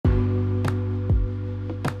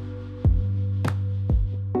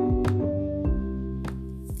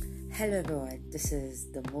Hello everyone, this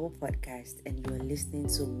is the Mo Podcast and you're listening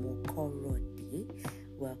to Mokorodi.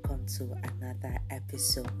 Welcome to another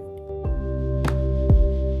episode.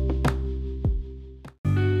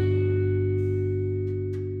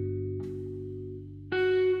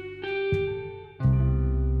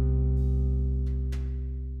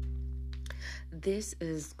 This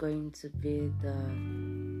is going to be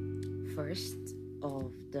the first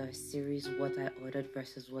of the series What I Ordered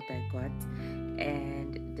versus What I Got,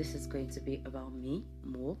 and this is going to be about me,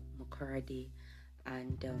 Mo Mokoradi,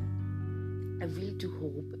 and I really do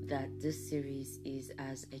hope that this series is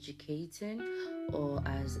as educating or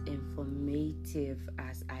as informative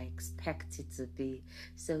as I expect it to be.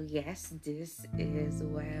 So yes, this is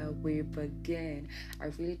where we begin.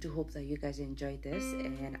 I really do hope that you guys enjoy this,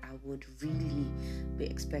 and I would really be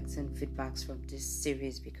expecting feedbacks from this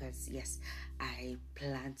series because yes, I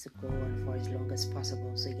plan to go on for as long as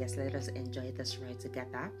possible. So yes, let us enjoy this ride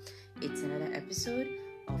together. It's another episode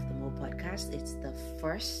of the Mo Podcast. It's the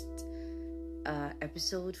first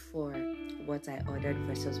episode for What I Ordered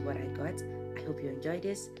versus What I Got. I hope you enjoy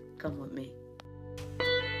this. Come with me.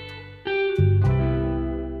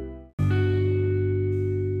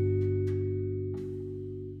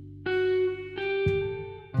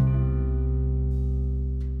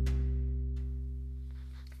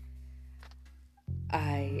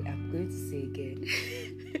 I am going to say again,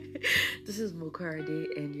 this is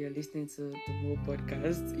Mokoradi and you're listening to the Mo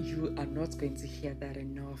Podcast. You are not going to hear that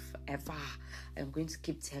enough ever. I'm going to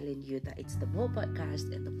keep telling you that it's the Mo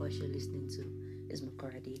Podcast and the voice you're listening to is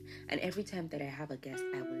Mokoradi. And every time that I have a guest,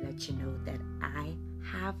 I will let you know that I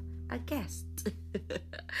have a guest.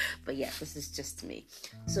 But yeah, this is just me.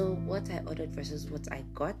 So what I ordered versus what I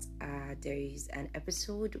got, there is an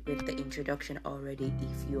episode with the introduction already.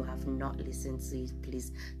 If you have not listened to it,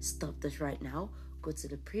 please stop this right now, go to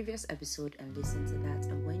the previous episode and listen to that,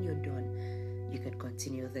 and when you're done you can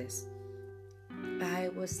continue this. I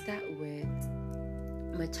will start with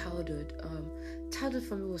my childhood. Childhood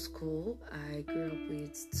for me was cool. I grew up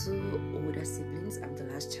with two older siblings. I'm the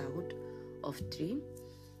last child of three,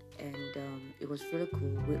 and it was really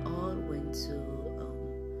cool. We all went to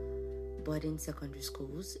boarding secondary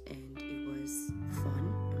schools, and it was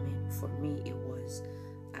fun. I mean, for me,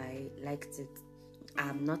 I liked it.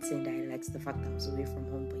 I'm not saying that I liked the fact that I was away from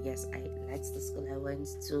home, but yes, I liked the school. I went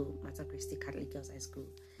to Mater Christi Catholic Girls High School,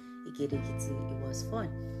 Ikede Ekiti. It was fun.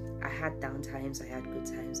 I had down times, I had good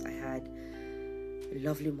times, I had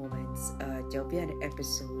lovely moments. There'll be an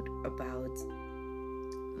episode about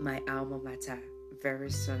my alma mater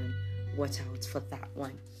very soon. Watch out for that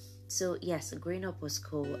one. So yes, growing up was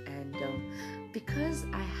cool, and because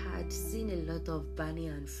I had seen a lot of Barney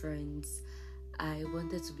and Friends, I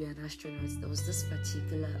wanted to be an astronaut. There was this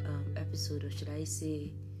particular episode, or should I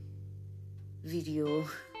say video,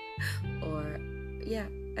 or yeah,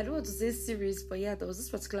 I don't want to say series, but yeah, there was this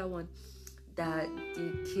particular one that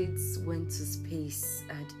the kids went to space,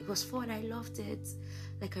 and it was fun. I loved it.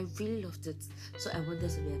 Like, I really loved it. So I wanted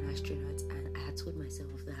to be an astronaut, and I had told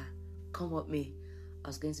myself that, come with me, I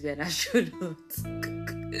was going to be an astronaut.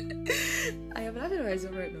 I am laughing at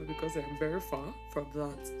myself right now because I'm very far from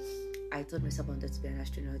that. I told myself I wanted to be an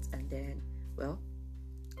astronaut, and then, well,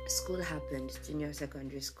 school happened, junior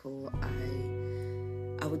secondary school.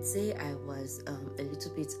 I would say I was a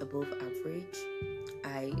little bit above average.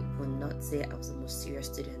 I will not say I was the most serious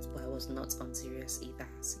student, but I was not unserious either.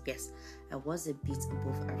 So yes, I was a bit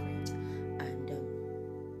above average, and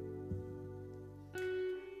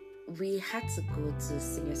we had to go to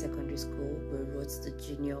senior secondary school. We wrote the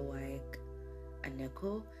junior WAEC and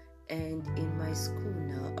NECO, and in my school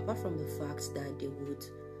now, apart from the fact that they would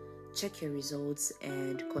check your results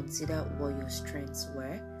and consider what your strengths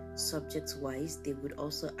were subject-wise, they would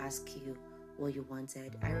also ask you what you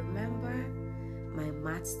wanted. I remember my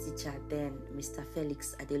maths teacher then, Mr.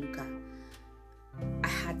 Felix Adeluka. I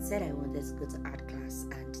had said I wanted to go to art class,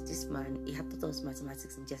 and this man, he had taught us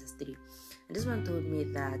mathematics in JSS3, and this man told me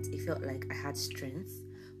that he felt like I had strength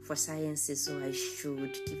for sciences, so I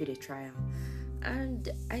should give it a trial. And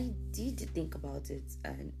I did think about it,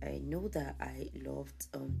 and I know that I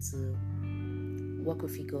loved to work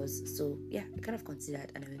with figures, so yeah, I kind of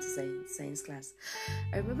considered, and I went to science class.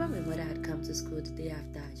 I remember my mother had come to school the day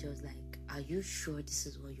after, and she was like, are you sure this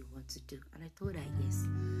is what you want to do? And I told her yes,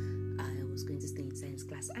 I was going to stay in science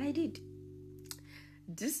class, and I did.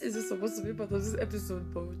 This isn't supposed to be part of this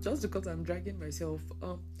episode, but just because I'm dragging myself,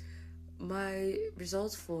 my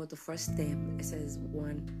results for the first term,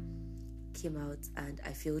 SS1, came out, and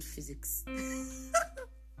I failed physics.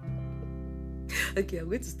 Okay, I'm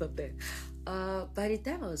going to stop there. By the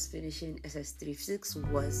time I was finishing SS3, physics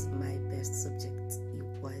was my best subject. It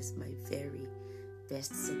was was my very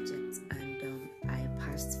best subject, and I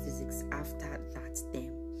passed physics after that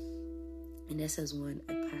term. In SS1,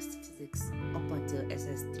 I passed physics up until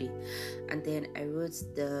SS3, and then I wrote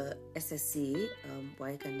the SSC,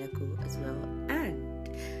 WAEC and NECO as well. And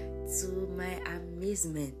to my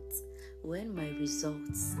amazement, when my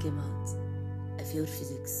results came out, I failed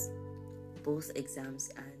physics, both exams,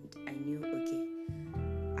 and I knew, okay,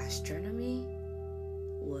 astronomy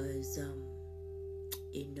was a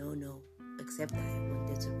no-no, except that I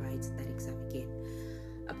wanted to write that exam again.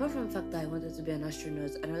 Apart from the fact that I wanted to be an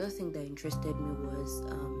astronaut, another thing that interested me was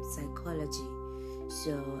psychology.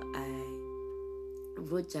 So I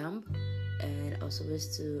wrote JAMB, and I was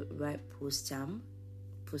supposed to write post-JAM,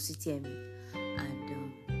 post-CTME,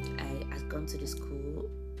 and I had gone to the school,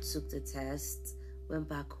 took the test, went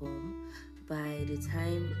back home. By the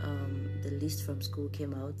time the list from school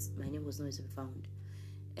came out, my name was nowhere to be found.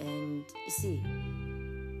 And you see,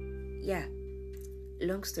 yeah,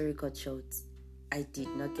 long story cut short, I did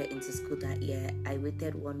not get into school that year. I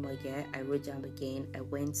waited one more year. I wrote JAM again. I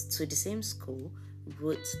went to the same school,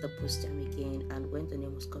 wrote the post-JAM again, and when the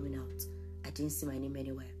name was coming out, I didn't see my name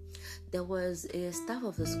anywhere. There was a staff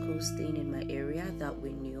of the school staying in my area that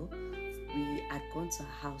we knew. We had gone to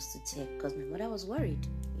her house to check because my mother was worried.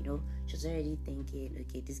 She was already thinking,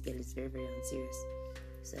 okay, this girl is very, very unserious.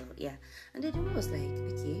 So, yeah. And then the woman was like,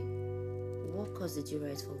 okay, what course did you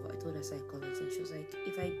write for? I told her psychology, and she was like,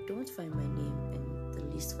 if I don't find my name in the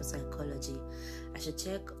list for psychology, I should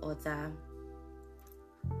check other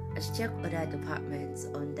departments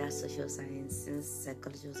under social science, since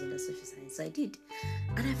psychology was under social science. So I did,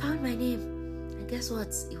 and I found my name. And guess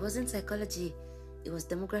what? It wasn't psychology, it was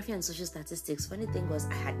demography and social statistics. Funny thing was,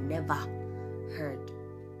 I had never heard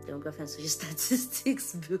demography and social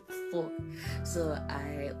statistics before. So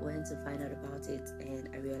I went to find out about it, and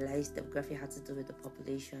I realized demography had to do with the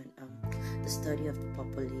population, the study of the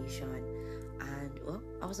population. And well,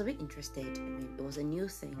 I was a bit interested. I mean, it was a new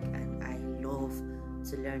thing, and I love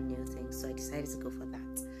to learn new things, so I decided to go for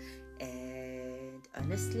that. And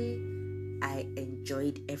honestly, I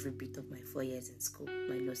enjoyed every bit of my 4 years in school.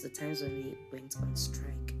 Minus the times when we went on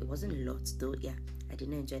strike. It wasn't a lot though, yeah. I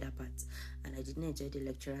didn't enjoy that part, and I didn't enjoy the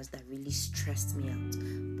lecturers that really stressed me out,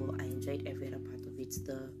 but I enjoyed every other part of it.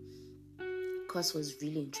 The course was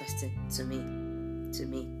really interesting to me. I'm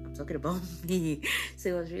talking about me. So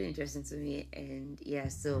it was really interesting to me, and yeah,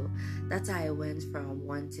 so that's how I went from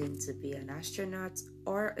wanting to be an astronaut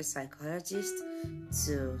or a psychologist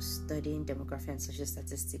to studying demography and social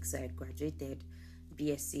statistics. So I graduated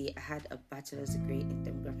BSc. I had a bachelor's degree in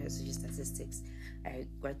demography and social statistics. I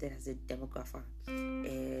graduated as a demographer,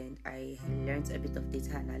 and I learned a bit of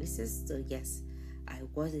data analysis. So yes, I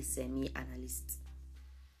was a semi-analyst.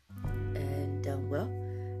 And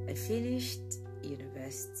I finished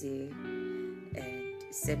university, and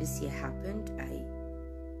service year happened. I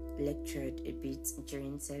lectured a bit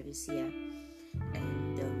during service year,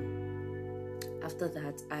 and after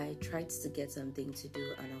that I tried to get something to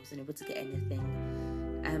do, and I wasn't able to get anything.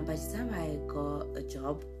 And by the time I got a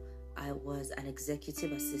job, I was an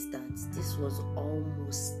executive assistant. This was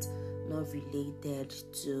almost not related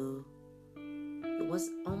to, it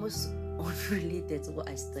was almost unrelated to what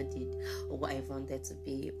I studied or what I wanted to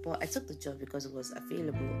be. But I took the job because it was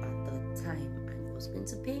available at the time and it was going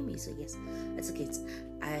to pay me. So yes, I took it.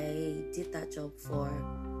 I did that job for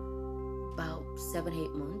about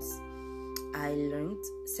 7-8 months. I learned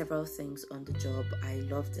several things on the job. I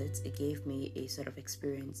loved it. It gave me a sort of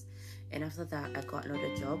experience. And after that, I got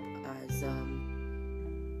another job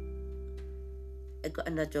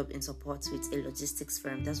in support with a logistics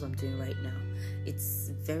firm. That's what I'm doing right now.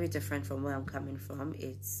 It's very different from where I'm coming from.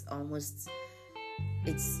 It's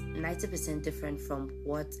 90% different from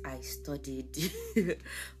what I studied.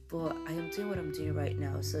 But I am doing what I'm doing right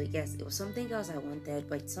now. So yes, it was something else I wanted,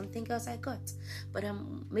 but it's something else I got. But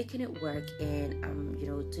I'm making it work, and I'm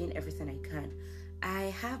doing everything I can.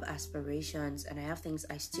 I have aspirations and I have things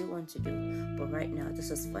I still want to do, but right now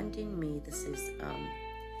this is funding me. This is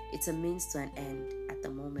it's a means to an end at the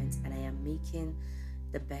moment, and I am making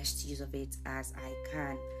the best use of it as I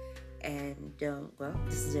can. And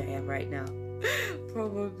this is where I am right now.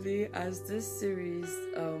 Probably as this series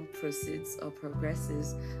proceeds or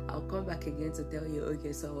progresses, I'll come back again to tell you,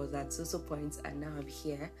 okay, so I was at so point and now I'm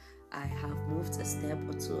here. I have moved a step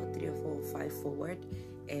or 2 or 3 or 4 or 5 forward,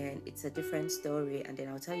 and it's a different story, and then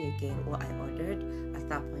I'll tell you again what I ordered at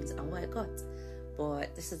that point and what I got.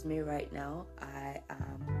 But this is me right now. I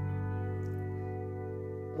am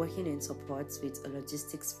working in support with a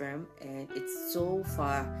logistics firm, and it's so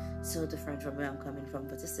far so different from where I'm coming from,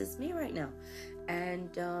 but this is me right now. And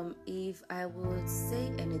if I would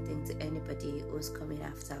say anything to anybody who's coming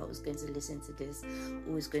after, who's going to listen to this,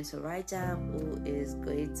 who is going to write down, who is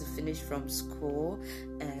going to finish from school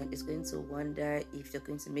and is going to wonder if they're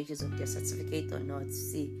going to make use of their certificate or not,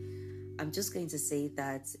 see, I'm just going to say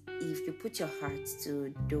that if you put your heart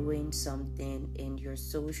to doing something and you're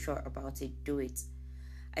so sure about it, do it.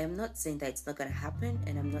 I am not saying that it's not going to happen,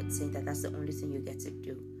 and I'm not saying that that's the only thing you get to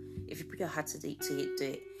do. If you put your heart to it, do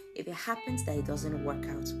it. If it happens that it doesn't work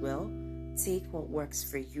out well, take what works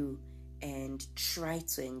for you and try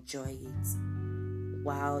to enjoy it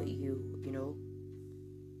while you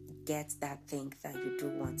get that thing that you do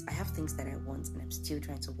want. I have things that I want and I'm still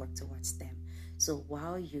trying to work towards them. So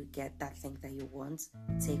while you get that thing that you want,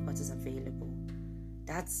 take what is available.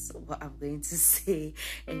 That's what I'm going to say.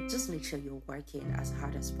 And just make sure you're working as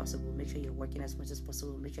hard as possible. Make sure you're working as much as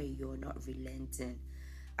possible. Make sure you're not relenting.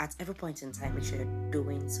 At every point in time, make sure you're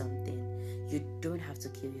doing something. You don't have to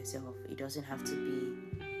kill yourself. It doesn't have to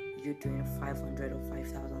be you doing 500 or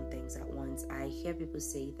 5,000 things at once. I hear people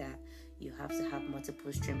say that you have to have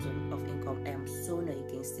multiple streams of income. I am so not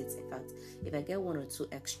against it. In fact, if I get 1 or 2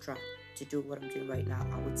 extra to do what I'm doing right now,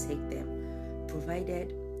 I would take them,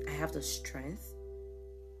 provided I have the strength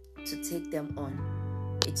to take them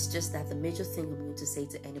on. It's just that the major thing I'm going to say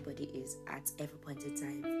to anybody is, at every point in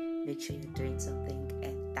time, make sure you're doing something.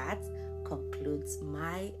 And that concludes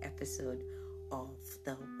my episode of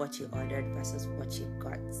the What You Ordered versus What You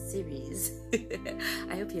Got series.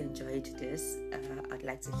 I hope you enjoyed this. I'd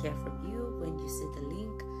like to hear from you when you see the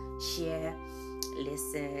link. Share,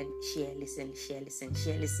 listen, share, listen, share, listen,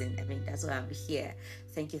 share, listen. I mean, that's why I'm here.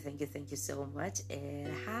 Thank you so much, and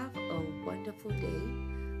have a wonderful day,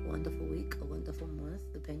 wonderful week, a wonderful month,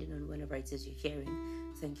 depending on whenever it is you're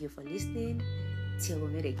hearing. Thank you for listening. Till we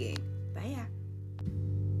meet again. Bye.